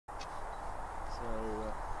So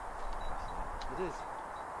it is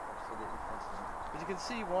absolutely fascinating. But you can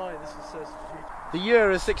see why this is so strategic. The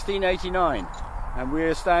year is 1689, and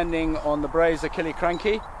we're standing on the braes of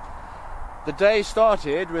Killiecrankie. The day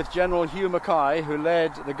started with General Hugh Mackay, who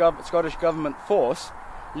led the Scottish Government force,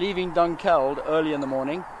 leaving Dunkeld early in the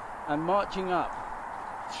morning and marching up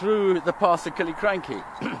through the pass of Killiecrankie.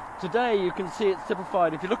 Today you can see it's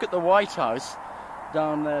typified. If you look at the White House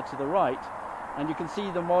down there to the right, and you can see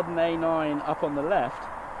the modern A9 up on the left,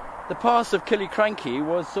 the pass of Killiecrankie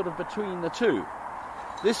was sort of between the two.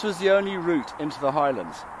 This was the only route into the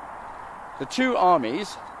Highlands. The two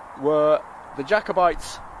armies were the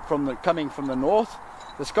Jacobites coming from the north,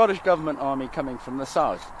 the Scottish Government army coming from the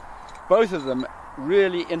south. Both of them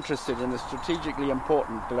really interested in the strategically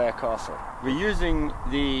important Blair Castle. We're using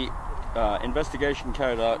the investigation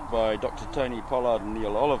carried out by Dr. Tony Pollard and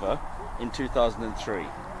Neil Oliver in 2003.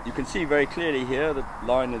 You can see very clearly here the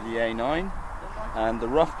line of the A9 and the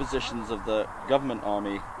rough positions of the Government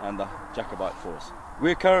army and the Jacobite force.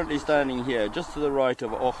 We're currently standing here just to the right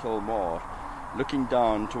of Ochil Moor, looking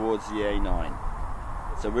down towards the A9.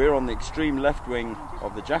 So we're on the extreme left wing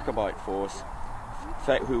of the Jacobite force,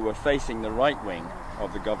 who were facing the right wing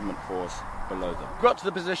of the Government force below them. We've got to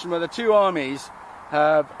the position where the two armies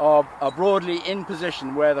are broadly in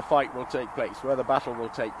position where the fight will take place, where the battle will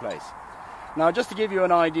take place. Now, just to give you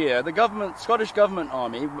an idea, the Scottish Government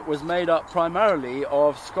army was made up primarily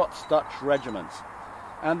of Scots-Dutch regiments,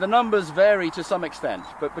 and the numbers vary to some extent,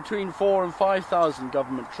 but between 4,000 and 5,000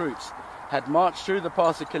 Government troops had marched through the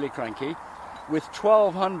pass of Killiecrankie with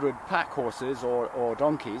 1,200 pack horses or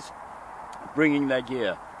donkeys bringing their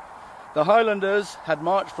gear. The Highlanders had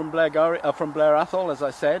marched from Blair Athol, as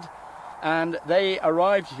I said, and they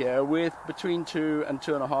arrived here with between 2,000 and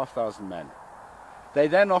 2,500 men. They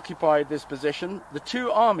then occupied this position. The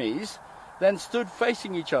two armies then stood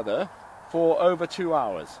facing each other for over 2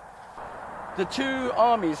 hours. The two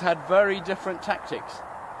armies had very different tactics.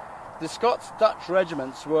 The Scots-Dutch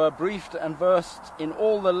regiments were briefed and versed in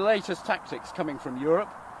all the latest tactics coming from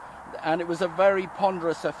Europe, and it was a very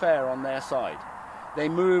ponderous affair on their side. They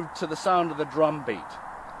moved to the sound of the drum beat.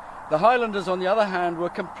 The Highlanders, on the other hand, were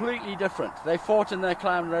completely different. They fought in their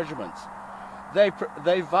clan regiments.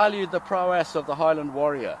 They valued the prowess of the Highland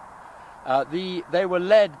warrior. They were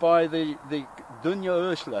led by the Dunya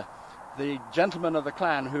Ursula, the gentlemen of the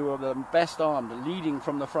clan who were the best armed, leading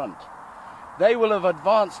from the front. They will have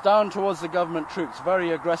advanced down towards the Government troops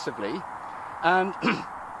very aggressively and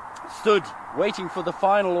stood waiting for the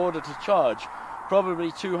final order to charge,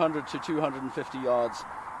 probably 200 to 250 yards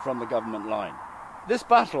from the Government line. This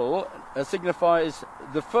battle signifies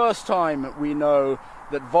the first time we know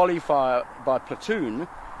that volley fire by platoon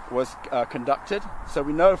was conducted. So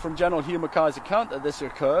we know from General Hugh Mackay's account that this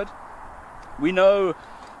occurred. We know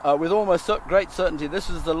with almost great certainty this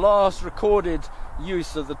was the last recorded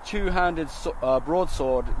use of the two-handed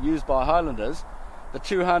broadsword used by Highlanders. The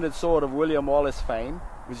two-handed sword of William Wallace fame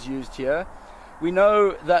was used here. We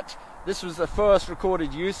know that this was the first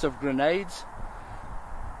recorded use of grenades.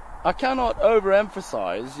 I cannot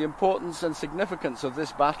overemphasize the importance and significance of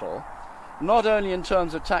this battle, not only in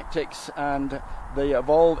terms of tactics and the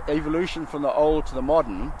evolution from the old to the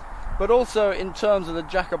modern, but also in terms of the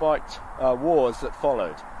Jacobite wars that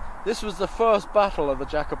followed. This was the first battle of the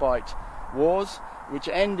Jacobite wars, which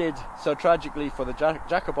ended so tragically for the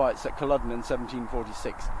Jacobites at Culloden in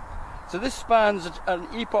 1746. So this spans an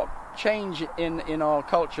epoch change in our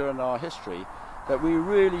culture and our history that we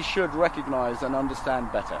really should recognise and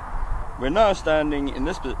understand better. We're now standing in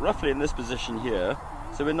roughly in this position here,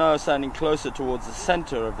 so we're now standing closer towards the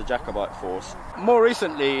centre of the Jacobite force. More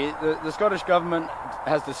recently, the Scottish Government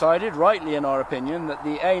has decided, rightly in our opinion, that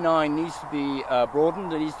the A9 needs to be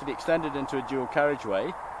broadened, it needs to be extended into a dual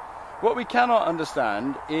carriageway. What we cannot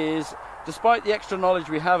understand is, despite the extra knowledge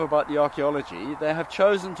we have about the archaeology, they have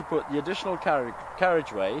chosen to put the additional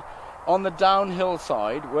carriageway on the downhill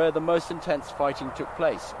side where the most intense fighting took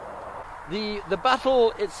place. The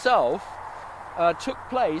battle itself took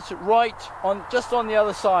place just on the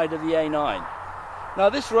other side of the A9. Now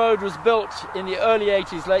this road was built in the early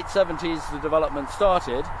 80s, late 70s, the development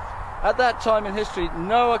started. At that time in history,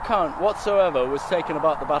 no account whatsoever was taken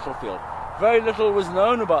about the battlefield. Very little was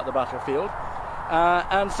known about the battlefield,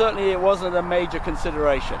 and certainly it wasn't a major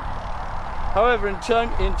consideration. However, in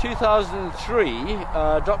 2003,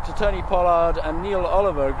 Dr. Tony Pollard and Neil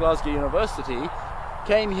Oliver of Glasgow University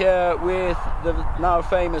came here with the now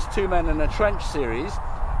famous Two Men in a Trench series.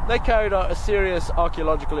 They carried out a serious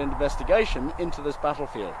archaeological investigation into this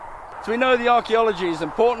battlefield. So we know the archaeology is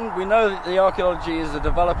important, we know that the archaeology is a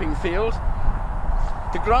developing field.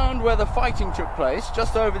 The ground where the fighting took place,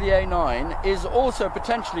 just over the A9, is also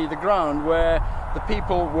potentially the ground where the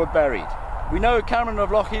people were buried. We know Cameron of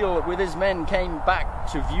Lochiel with his men came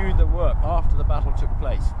back to view the work after the battle took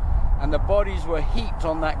place, and the bodies were heaped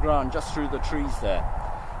on that ground just through the trees there.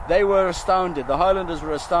 They were astounded, the Highlanders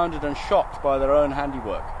were astounded and shocked by their own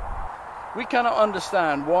handiwork. We cannot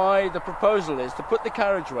understand why the proposal is to put the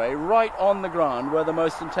carriageway right on the ground where the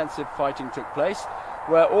most intensive fighting took place,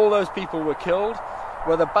 where all those people were killed,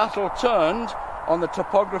 where the battle turned on the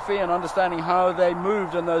topography and understanding how they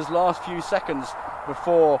moved in those last few seconds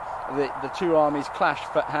before the two armies clashed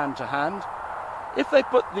hand to hand. If they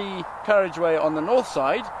put the carriageway on the north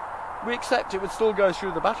side, we accept it would still go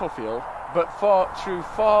through the battlefield, but through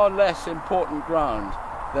far less important ground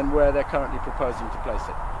than where they're currently proposing to place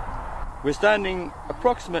it. We're standing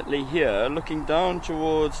approximately here, looking down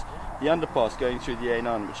towards the underpass going through the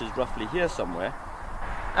A9, which is roughly here somewhere.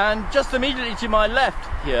 And just immediately to my left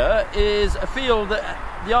here is a field that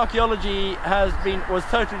the archaeology was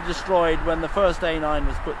totally destroyed when the first A9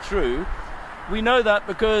 was put through. We know that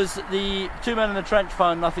because the two men in the trench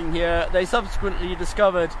found nothing here. They subsequently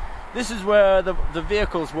discovered this is where the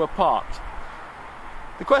vehicles were parked.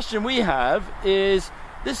 The question we have is,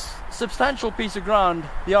 this substantial piece of ground,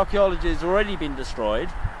 the archaeology has already been destroyed.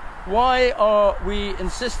 Why are we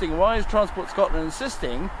insisting, why is Transport Scotland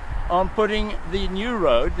insisting on putting the new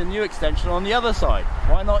road, the new extension, on the other side?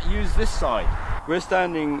 Why not use this side? We're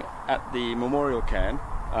standing at the memorial cairn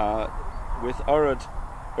with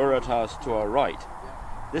Urad House to our right.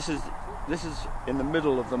 This is in the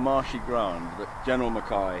middle of the marshy ground that General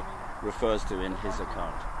Mackay refers to in his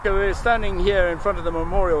account. So we're standing here in front of the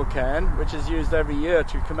memorial cairn, which is used every year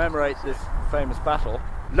to commemorate this famous battle.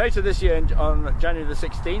 Later this year, on January the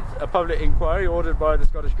 16th, a public inquiry ordered by the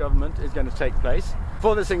Scottish Government is going to take place.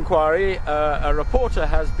 For this inquiry, a reporter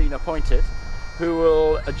has been appointed who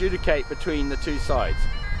will adjudicate between the two sides.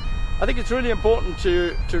 I think it's really important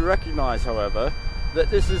to recognise, however, that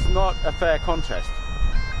this is not a fair contest.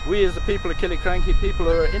 We as the people of Killiecrankie, people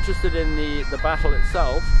who are interested in the battle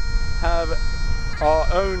itself, have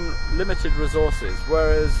our own limited resources,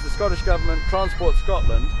 whereas the Scottish Government, Transport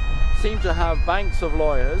Scotland, seem to have banks of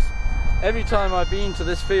lawyers. Every time I've been to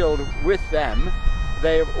this field with them,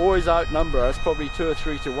 they have always outnumbered us, probably 2 or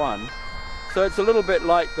 3 to 1. So it's a little bit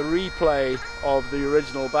like the replay of the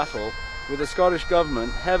original battle, with the Scottish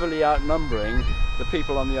Government heavily outnumbering the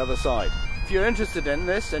people on the other side. If you're interested in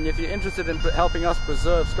this, and if you're interested in helping us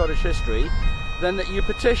preserve Scottish history, then that you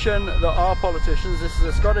petition our politicians. This is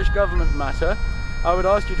a Scottish Government matter. I would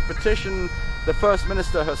ask you to petition the First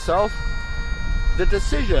Minister herself. The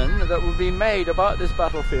decision that will be made about this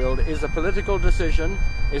battlefield is a political decision.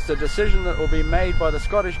 It's a decision that will be made by the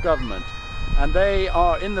Scottish Government, and they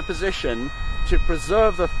are in the position to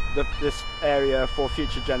preserve this area for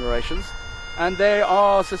future generations, and they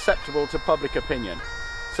are susceptible to public opinion.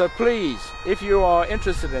 So please, if you are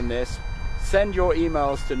interested in this, send your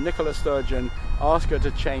emails to Nicola Sturgeon, ask her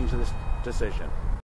to change this decision.